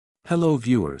Hello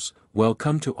viewers,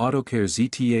 welcome to AutoCare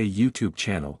ZTA YouTube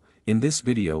channel. In this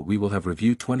video we will have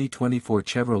review 2024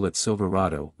 Chevrolet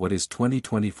Silverado. What is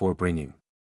 2024 bringing?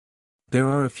 There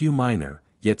are a few minor,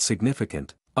 yet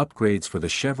significant, upgrades for the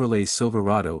Chevrolet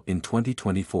Silverado in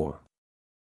 2024.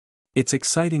 It's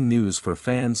exciting news for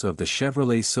fans of the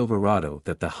Chevrolet Silverado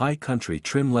that the High Country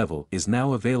trim level is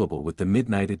now available with the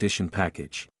Midnight Edition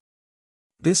package.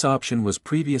 This option was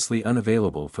previously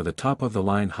unavailable for the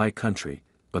top-of-the-line High Country,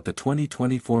 but the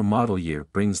 2024 model year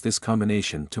brings this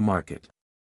combination to market.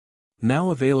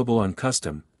 Now available on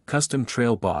Custom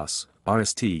Trail Boss,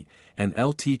 RST, and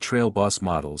LT Trail Boss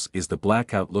models is the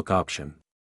Blackout Look option.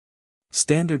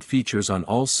 Standard features on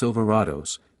all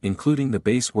Silverados, including the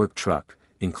base work truck,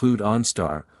 include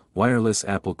OnStar, wireless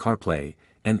Apple CarPlay,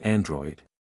 and Android.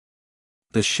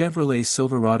 The Chevrolet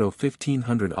Silverado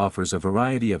 1500 offers a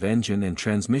variety of engine and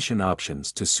transmission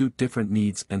options to suit different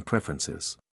needs and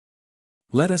preferences.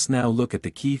 Let us now look at the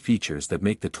key features that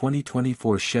make the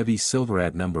 2024 Chevy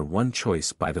Silverado #1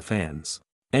 choice by the fans.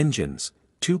 Engines: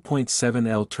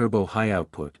 2.7L turbo high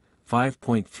output,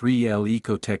 5.3L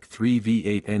EcoTec3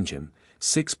 V8 engine,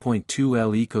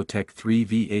 6.2L EcoTec3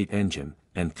 V8 engine,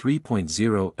 and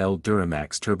 3.0L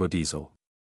Duramax turbo diesel.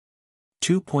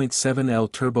 2.7L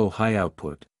turbo high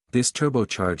output. This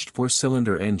turbocharged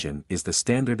 4-cylinder engine is the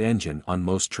standard engine on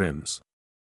most trims.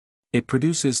 It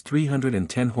produces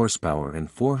 310 horsepower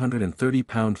and 430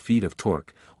 pound-feet of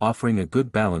torque, offering a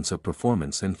good balance of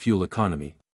performance and fuel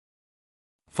economy.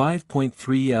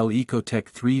 5.3L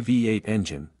EcoTec3 V8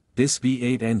 engine. This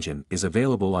V8 engine is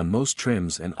available on most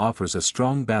trims and offers a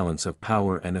strong balance of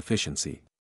power and efficiency.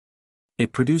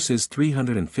 It produces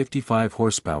 355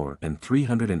 horsepower and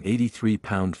 383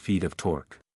 pound-feet of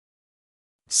torque.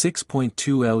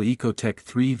 6.2L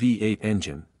EcoTec3 V8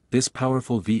 engine. This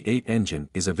powerful V8 engine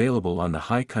is available on the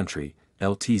High Country,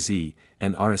 LTZ,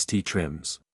 and RST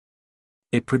trims.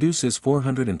 It produces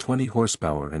 420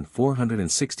 horsepower and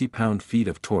 460 pound-feet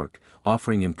of torque,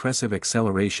 offering impressive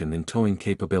acceleration and towing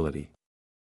capability.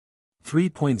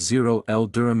 3.0L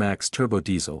Duramax turbo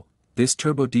diesel. This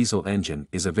turbo diesel engine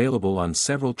is available on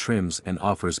several trims and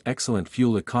offers excellent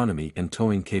fuel economy and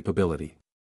towing capability.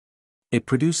 It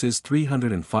produces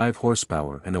 305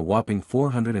 horsepower and a whopping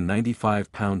 495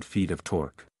 pound-feet of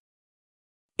torque.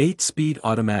 8-speed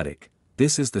automatic.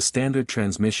 This is the standard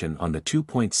transmission on the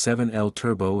 2.7L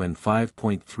turbo and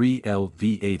 5.3L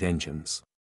V8 engines.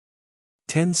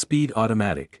 10-speed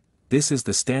automatic. This is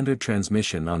the standard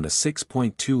transmission on the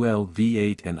 6.2L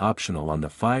V8 and optional on the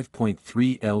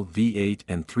 5.3L V8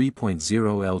 and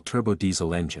 3.0L turbo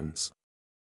diesel engines.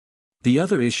 The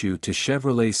other issue to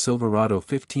Chevrolet Silverado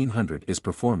 1500 is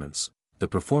performance. The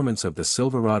performance of the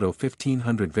Silverado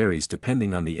 1500 varies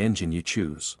depending on the engine you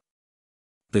choose.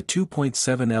 The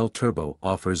 2.7L turbo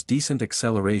offers decent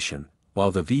acceleration, while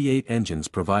the V8 engines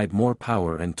provide more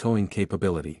power and towing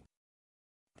capability.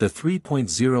 The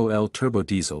 3.0L turbo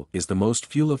diesel is the most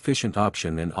fuel-efficient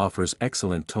option and offers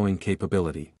excellent towing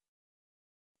capability.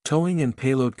 Towing and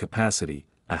payload capacity.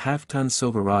 A half-ton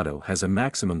Silverado has a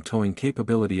maximum towing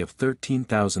capability of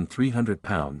 13,300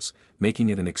 pounds, making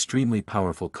it an extremely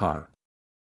powerful car.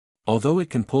 Although it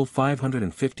can pull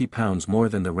 550 pounds more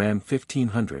than the Ram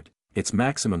 1500, its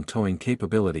maximum towing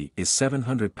capability is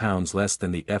 700 pounds less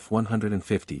than the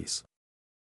F-150s.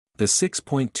 The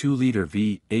 6.2-liter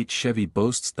V8 Chevy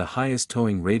boasts the highest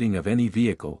towing rating of any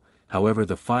vehicle, however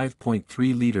the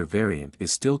 5.3-liter variant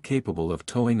is still capable of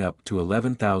towing up to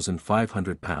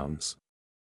 11,500 pounds.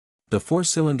 The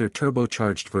 4-cylinder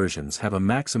turbocharged versions have a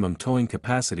maximum towing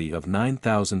capacity of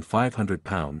 9,500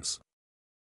 pounds.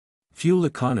 Fuel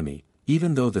economy.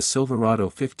 Even though the Silverado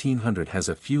 1500 has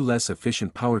a few less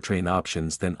efficient powertrain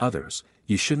options than others,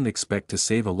 you shouldn't expect to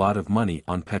save a lot of money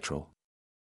on petrol.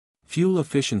 Fuel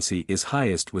efficiency is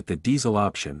highest with the diesel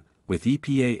option, with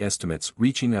EPA estimates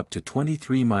reaching up to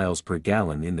 23 miles per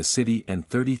gallon in the city and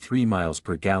 33 miles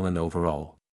per gallon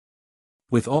overall.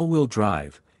 With all-wheel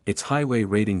drive, its highway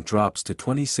rating drops to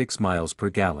 26 miles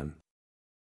per gallon.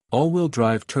 All-wheel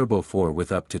drive Turbo 4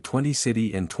 with up to 20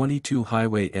 city and 22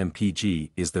 highway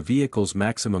mpg is the vehicle's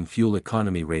maximum fuel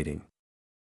economy rating.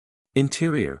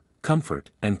 Interior, comfort,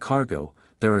 and cargo.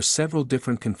 There are several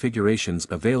different configurations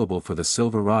available for the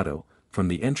Silverado, from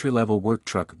the entry-level work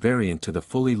truck variant to the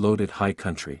fully loaded High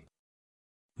Country.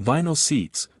 Vinyl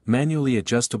seats, manually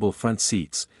adjustable front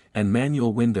seats, and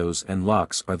manual windows and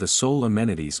locks are the sole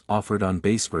amenities offered on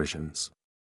base versions.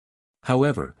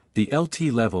 However, the LT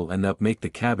level and up make the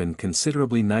cabin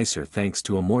considerably nicer thanks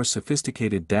to a more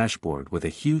sophisticated dashboard with a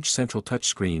huge central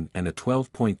touchscreen and a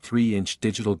 12.3-inch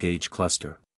digital gauge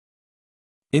cluster.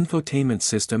 Infotainment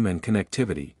system and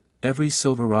connectivity. Every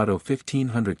Silverado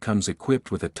 1500 comes equipped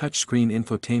with a touchscreen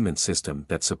infotainment system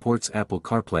that supports Apple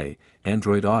CarPlay,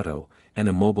 Android Auto, and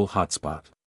a mobile hotspot.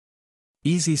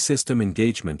 Easy system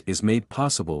engagement is made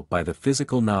possible by the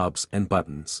physical knobs and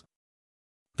buttons.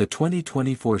 The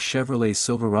 2024 Chevrolet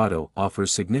Silverado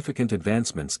offers significant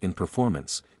advancements in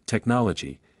performance,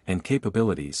 technology, and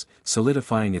capabilities,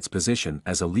 solidifying its position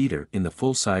as a leader in the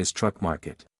full-size truck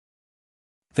market.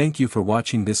 Thank you for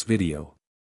watching this video.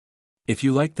 If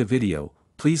you liked the video,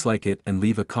 please like it and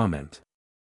leave a comment.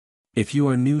 If you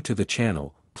are new to the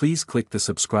channel, please click the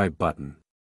subscribe button.